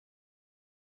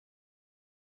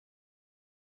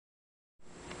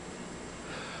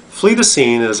Flea the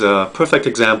Scene is a perfect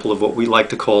example of what we like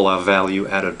to call our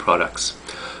value-added products.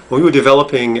 When we were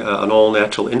developing an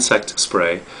all-natural insect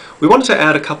spray, we wanted to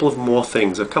add a couple of more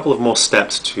things, a couple of more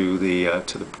steps to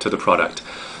the product.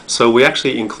 So we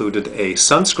actually included a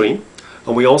sunscreen,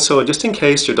 and we also, just in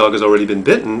case your dog has already been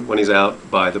bitten when he's out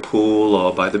by the pool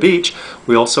or by the beach,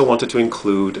 we also wanted to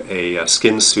include a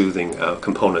skin-soothing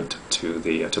component to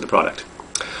the product.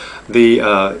 The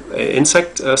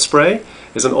insect spray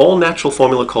is an all-natural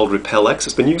formula called Repel-X.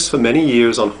 It's been used for many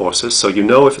years on horses, so you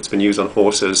know if it's been used on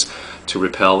horses to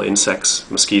repel insects,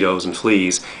 mosquitoes, and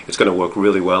fleas, it's going to work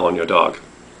really well on your dog.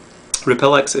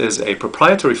 Repel-X is a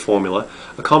proprietary formula,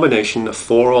 a combination of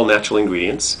 4 all-natural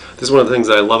ingredients. This is one of the things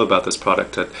that I love about this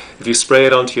product, that if you spray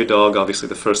it onto your dog, obviously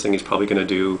the first thing he's probably going to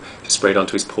do, if you spray it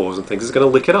onto his paws and things, is going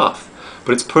to lick it off.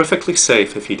 But it's perfectly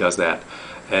safe if he does that.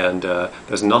 And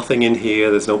there's nothing in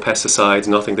here, there's no pesticides,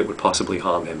 nothing that would possibly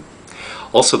harm him.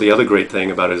 Also, the other great thing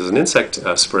about it as an insect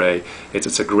spray is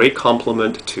it's a great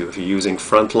complement to, if you're using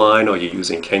Frontline or you're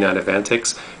using Canine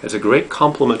Advantix, it's a great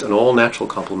complement, an all-natural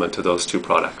complement to those two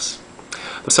products.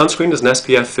 The sunscreen is an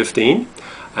SPF 15,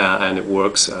 and it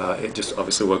works. It just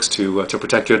obviously works to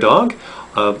protect your dog.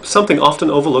 Something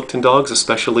often overlooked in dogs,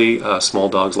 especially small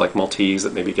dogs like Maltese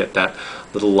that maybe get that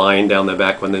little line down their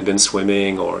back when they've been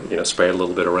swimming, or spray a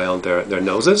little bit around their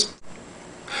noses.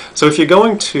 So if you're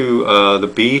going to the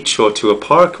beach or to a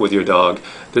park with your dog,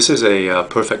 this is a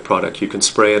perfect product. You can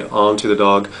spray it onto the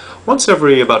dog once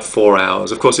every about 4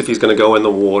 hours. Of course, if he's going to go in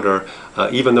the water,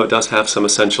 even though it does have some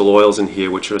essential oils in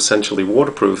here which are essentially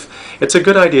waterproof, it's a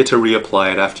good idea to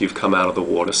reapply it after you've come out of the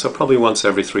water, so probably once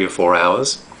every 3 or 4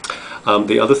 hours.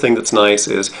 The other thing that's nice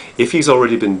is if he's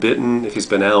already been bitten, if he's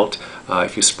been out,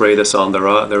 if you spray this on,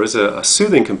 there is a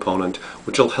soothing component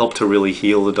which will help to really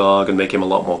heal the dog and make him a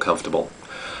lot more comfortable.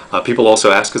 People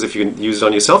also ask us if you can use it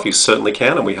on yourself. You certainly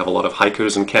can, and we have a lot of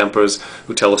hikers and campers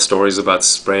who tell us stories about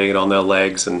spraying it on their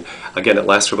legs, and again, it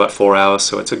lasts for about 4 hours,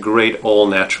 so it's a great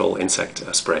all-natural insect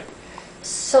spray.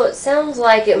 So it sounds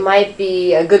like it might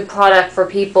be a good product for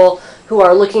people who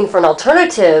are looking for an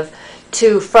alternative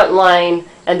to Frontline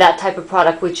and that type of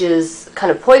product, which is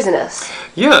kind of poisonous.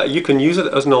 Yeah, you can use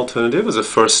it as an alternative, as a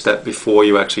first step before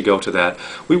you actually go to that.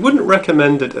 We wouldn't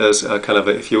recommend it as a kind of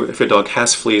if your dog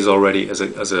has fleas already as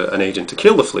an agent to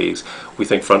kill the fleas. We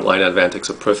think Frontline Advantix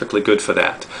are perfectly good for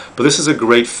that. But this is a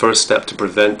great first step to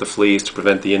prevent the fleas, to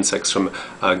prevent the insects from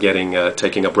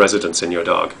taking up residence in your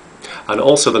dog. And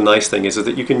also the nice thing is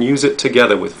that you can use it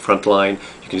together with Frontline,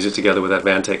 you can use it together with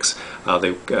Advantix.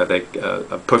 They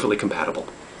are perfectly compatible.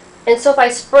 And so if I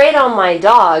spray it on my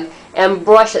dog and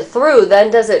brush it through,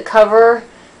 then does it cover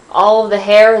all of the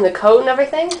hair and the coat and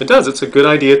everything? It does. It's a good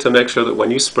idea to make sure that when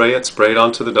you spray it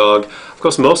onto the dog. Of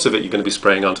course, most of it you're going to be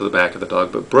spraying onto the back of the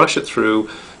dog, but brush it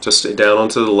through just down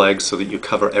onto the legs so that you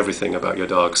cover everything about your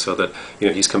dog, so that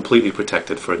he's completely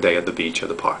protected for a day at the beach or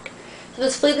the park. So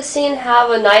does Flea the Scene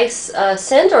have a nice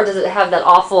scent, or does it have that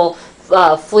awful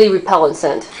flea repellent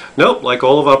scent? Nope, like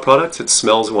all of our products, it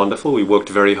smells wonderful. We worked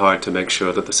very hard to make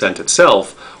sure that the scent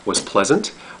itself was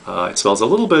pleasant. It smells a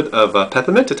little bit of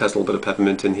peppermint. It has a little bit of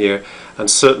peppermint in here,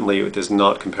 and certainly it is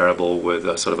not comparable with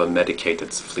sort of a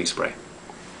medicated flea spray.